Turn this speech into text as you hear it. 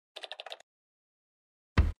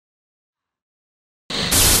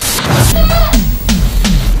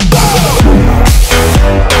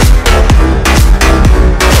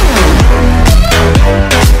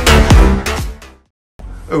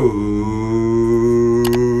One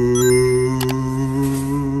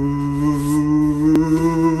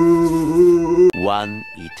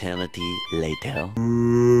eternity later.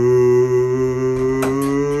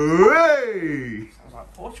 Hey! Sounds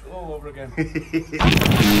like Portugal all over again.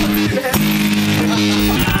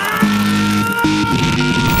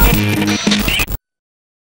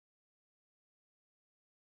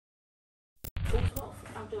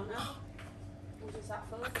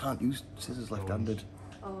 I can't use scissors left-handed.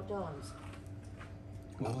 Oh, don't.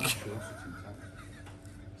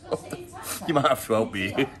 You might have to help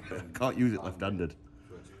me. I can't use it left-handed.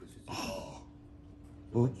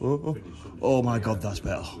 Oh my God, that's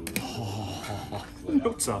better.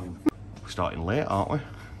 Nuts on. We're starting late, aren't we?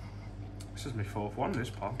 This is my fourth one,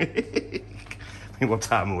 this pal. What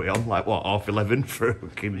time are we on? Like what, 11:30 for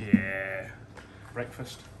fucking... Yeah.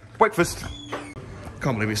 Breakfast. Breakfast.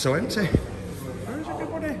 Can't believe it's so empty. Where is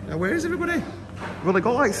everybody? Where is everybody? We've only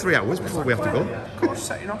got like 3 hours before we have to go. Of course,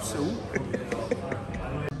 setting off soon.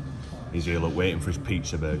 He's here, look, waiting for his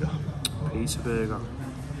pizza burger. Pizza burger.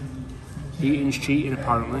 Eating's cheating,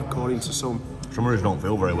 apparently, according to some. Some of us don't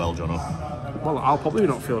feel very well, Jono. Well, I'll probably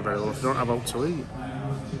not feel very well if I don't have out to eat.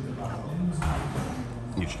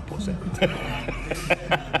 You just pussy.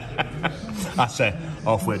 I say,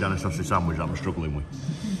 halfway down a sausage sandwich that I'm struggling with.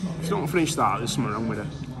 If you don't finish that, there's something wrong with it.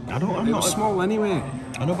 I'm not small anyway.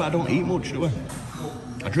 I know, but I don't eat much, do I?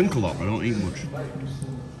 I drink a lot, but I don't eat much.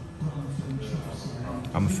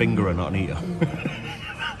 I'm a fingerer, not an eater.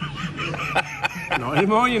 Not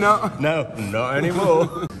anymore, you're not. No, not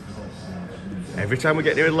anymore. Every time we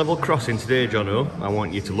get near a level crossing today, Jono, I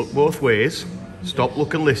want you to look both ways, stop,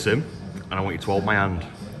 look and listen, and I want you to hold my hand.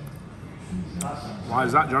 Why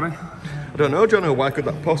is that, Johnny? I don't know, Jono, why could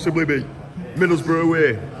that possibly be? Middlesbrough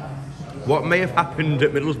away. What may have happened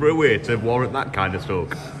at Middlesbrough away to warrant that kind of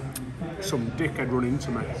stroke? Some dickhead run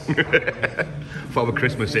into me. Father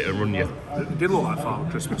Christmas hit and run you. It did look like Father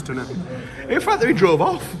Christmas, didn't it? In fact, that he drove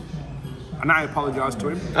off. And I apologised to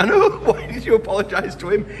him. I know, why did you apologise to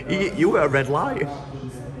him? You were a red light.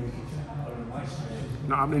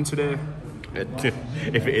 Not happening today.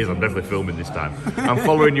 If it is, I'm definitely filming this time. I'm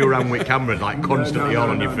following you around with camera, like constantly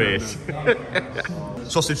on your face.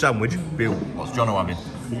 Sausage sandwich. Bill, what's Jono having?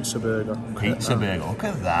 Pizza burger. Pizza burger. Look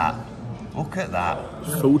at that. Look at that.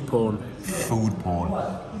 Food porn. Food porn.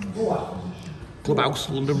 Clubhouse,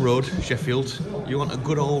 London Road, Sheffield. You want a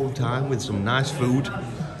good old time with some nice food,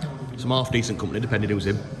 some half decent company, depending who's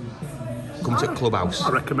in. Come to Clubhouse. I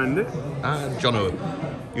recommend it. Jono,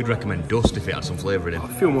 you'd recommend Dust if it had some flavour in it. A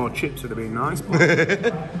few more chips would have been nice.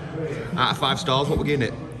 Out of 5 stars, what we're giving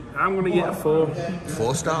it? I'm going to get a 4.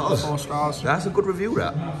 4 stars? 4 stars. That's a good review,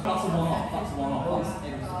 that.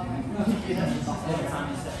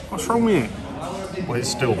 What's wrong with it? Well, it's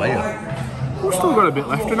still there. We've still got a bit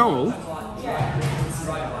left in all.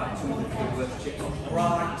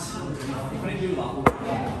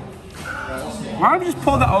 Why have you just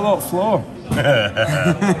poured that all over the floor?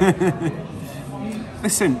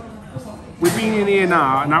 Listen, we've been in here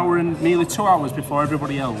now, an hour and nearly 2 hours before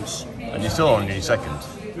everybody else. And you're still on your second.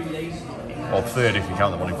 Or third if you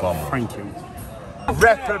count the one in common. Thank you.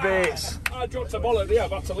 Reprobates! I dropped a bollock there,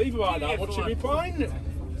 I've had to leave about that. What's your point?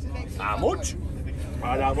 How much?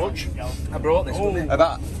 How much? I brought this with me.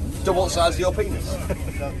 About double the size of your penis.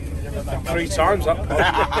 3 times that.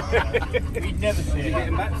 We'd never see it.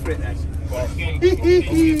 Getting back for it then.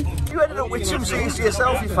 You ended up with 2 seats to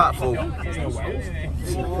yourself, you fat fool.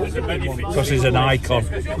 Because he's an icon.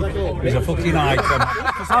 He's a fucking icon.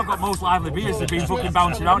 Because I've got most lively beers that have been fucking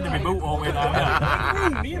bouncing around in my boot all the way down there.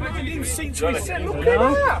 Look at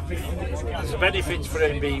that! There's benefits for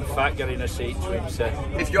him being fat, getting a seat to himself.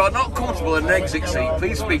 If you are not comfortable in an exit seat,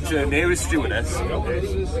 please speak to the nearest stewardess.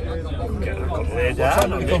 Lay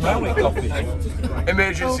down and come round with coffee.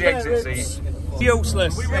 Emergency exit seat.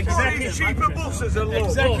 Useless. Executive buses and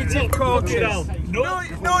Executive coaches. No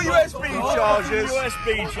USB chargers.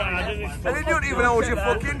 USB chargers. And they don't even hold your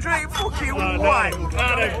fucking drink. Fucking white.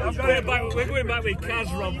 We're going back with Kaz,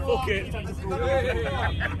 Rob. Fuck it.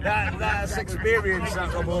 That's experience,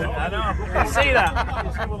 that one. I know. See that?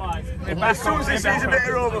 As soon as he sees a bit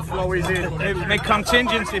of overflow, he's in. My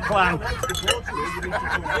contingency plan.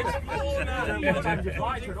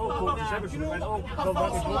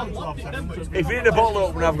 If you need a bottle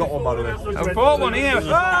opener, I've got one, by the way. I've bought one here.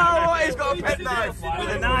 Oh, he's got a pet knife. With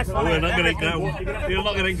a knife on it. We're not getting down. You're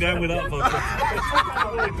not getting down with that fucker.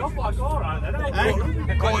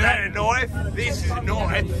 Call that a knife. This is a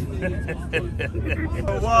knife.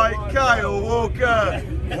 White Kyle Walker.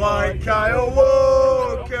 White Kyle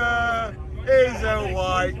Walker. He's a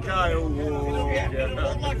white Kyle Walker.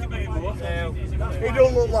 He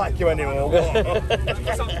don't look like you anymore.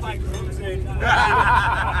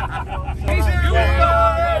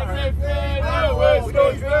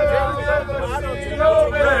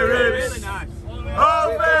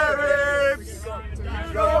 Oh, Mary!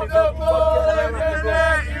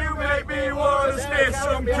 You make me want to sniff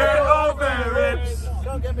some kettle berries.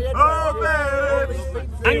 Oh, berries!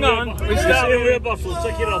 Hang on, we started with a bottle,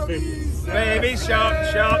 take it off him. Baby shark,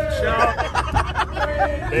 shark, shark.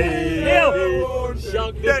 Neil!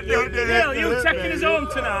 Neil, you taking us home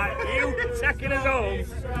tonight? You taking us home?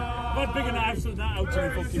 I've had bigger knives than that out to the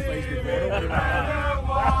fucking place before.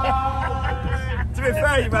 To be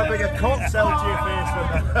fair, you might bring a cocktail to your face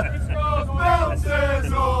with that.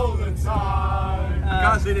 All the time.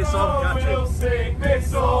 Can't see this song, can't you? Sing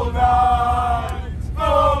this all night. No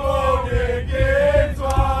more digging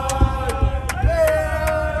twice.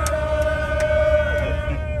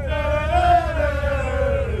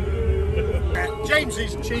 James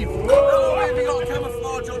is cheap. Oh, have you got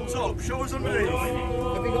camouflage on top? Show us underneath.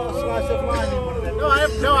 Have you got a slice of lime in one of them? No, I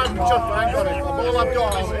haven't just I ain't got it. All I've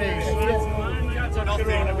got is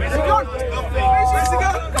Where's he gone? Where's he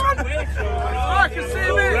gone? Oh, I can see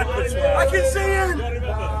him! I can see him!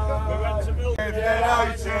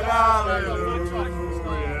 United, hallelujah.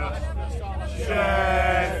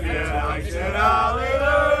 Sheffield United,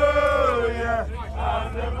 hallelujah.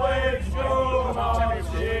 And the blades go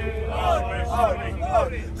marching.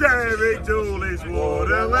 Derek Dooley's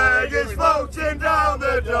water leg is floating down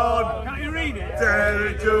the Don. Can't you read it?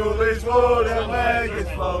 Derek Dooley's water leg is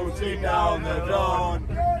floating down the Don.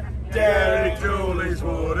 Derek Dooley's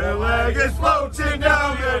water leg is floating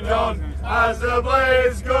down the Don as the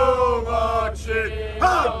blades go marching.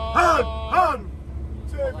 Hon, hon, hon!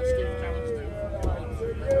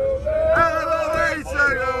 Hell of a way to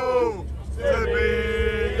go to be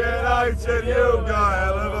United. You got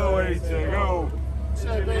hell of a way to go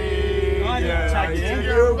to be United.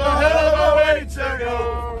 You got hell of a way to go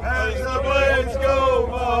as the blades go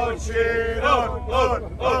marching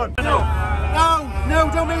on. No,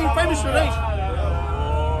 don't make me famous for this.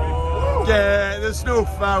 Get the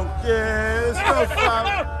snuff out, get the snuff out.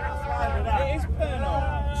 It is Pernod.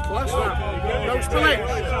 It's class that. Don't spill it.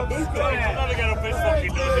 I'm not get up his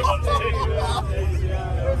fucking nose, he wants to.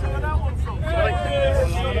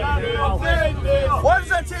 Why does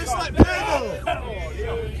that taste like pickle?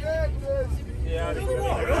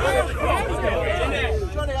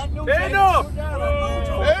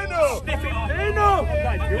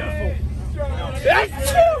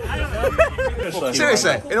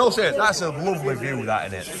 Seriously, in all seriousness, that's a lovely view, that,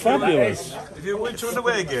 isn't it? Fabulous. If you went to an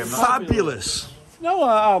away game, fabulous. No,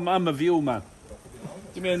 I'm a view man.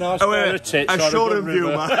 Give me a nice pair of tits. A Shoreham view,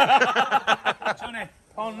 man. Johnny,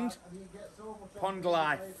 pond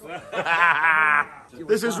life.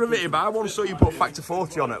 This is riveting, but I once saw you put Factor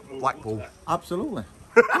 40 on at Blackpool. Absolutely.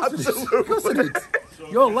 Absolutely. Of course I did.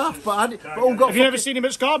 You'll laugh, but I did. Have you ever seen him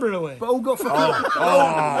at Scarborough away? But all got fucking.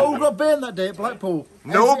 All got burned that day at Blackpool.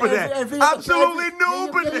 Nobody. Absolutely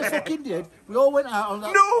nobody. We fucking did. We all went out on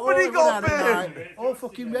that. Nobody got burned. All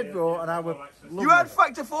fucking red raw, and I was. You had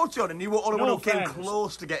Factor 40 on, and you were the only one who came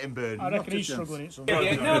close to getting burned. I reckon he's struggling it.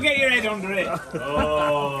 No, get your head under it.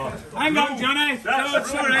 Oh. Hang on, Johnny. No,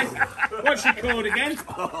 sorry. What's your code again?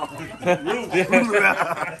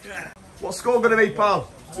 What's score going to be, pal?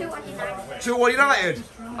 2-1 United. 2-1 United.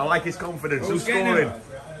 I like his confidence. Who's scoring?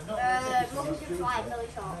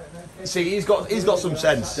 See, he's got some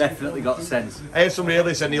sense. Definitely got sense. I heard somebody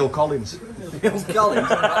earlier say Neil Collins. Neil Collins?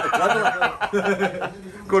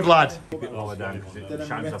 Good lad. A bit lower down because it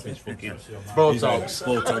shines off his fucking Botox.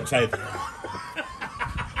 Botox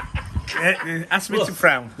head. Ask me to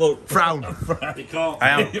frown. Look, frown. You can't.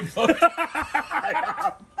 I am.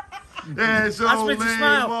 There's Ask me only to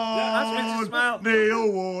smile. one. Ask me to smile.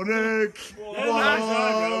 Neil Warnock.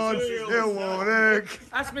 One. Neil Warnock.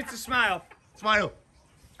 Ask me to smile. Smile.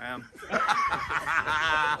 I am.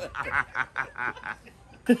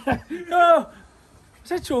 No, I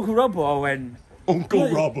said to Uncle Robbo, I went, Uncle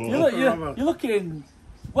Robbo. You're looking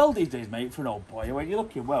well these days, mate, for an old boy. I went, you're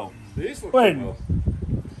looking well. When?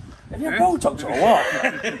 Have you had Botox or what?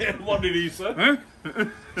 What did he say? Huh?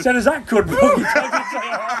 Said as that could, bro.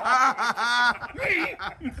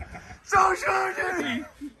 So Jordan!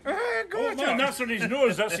 Oh man, that's on his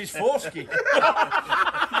nose, that's his foreskin.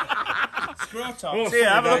 Scrotum. See,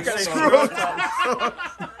 have a look at it.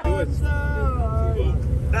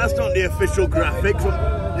 That's not the official graphic from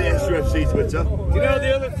the SUFC Twitter. Do you know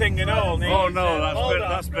the other thing and all? Oh no,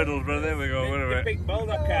 that's Middlesbrough. There we go. Where are Big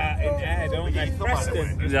bulldog car in there, don't they?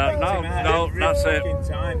 Preston. Yeah, no, that's it.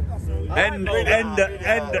 Time.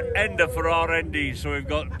 Ender for our ND. So we've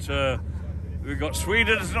got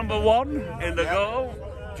Sweden's #1 in the goal.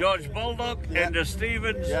 George Bulldog, Ender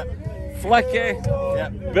Stevens, Flecky,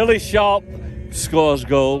 Billy Sharp scores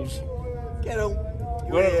goals. Get on.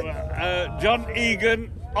 John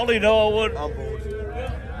Egan, Ollie Norwood.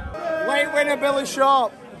 Late winner Billy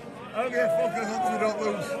Sharp. I don't give a fuck as long as we don't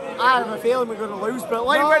lose. I have a feeling we're going to lose, but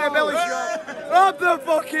late winner Billy Sharp. Up the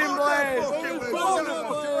fucking blade!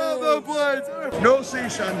 No sea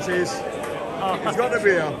shanties. It's got to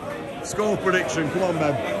be a score prediction. Come on,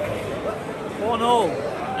 Ben. 1-0.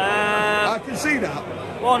 I can see that.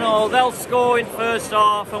 1-0. They'll score in first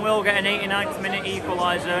half and we'll get an 89th minute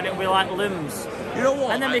equaliser and it'll be like limbs. You know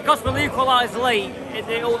what? And then because we'll equalise late,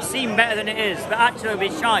 it'll seem better than it is, but actually it'll be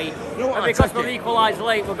shite. You know what, and because we'll equalise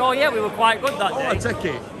late, we'll go, yeah, we were quite good that day. I take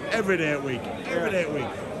it every day a week. Every day a week.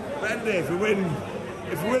 But any day, if we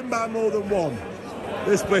win by more than one,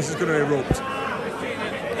 this place is going to erupt.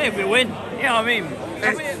 If we win, you know what I mean?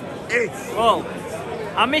 If. Well,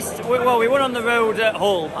 we won on the road at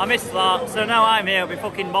Hull. I missed that, so now I'm here, it'll be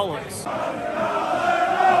fucking bollocks.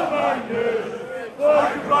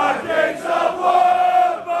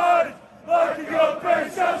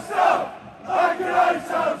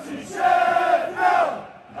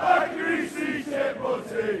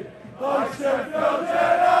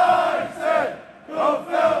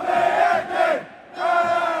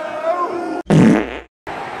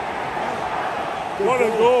 What a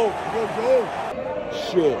goal! Good goal.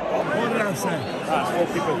 Sure. What did I say? That's what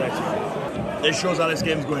people do. This shows how this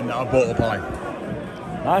game's going now. Bottle pie.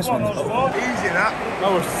 Nice one. Easy that.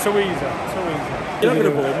 Oh, it's so easy. So easy. You're not going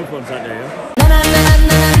to ball me once that day, yeah? Na na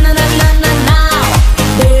na na na na na na.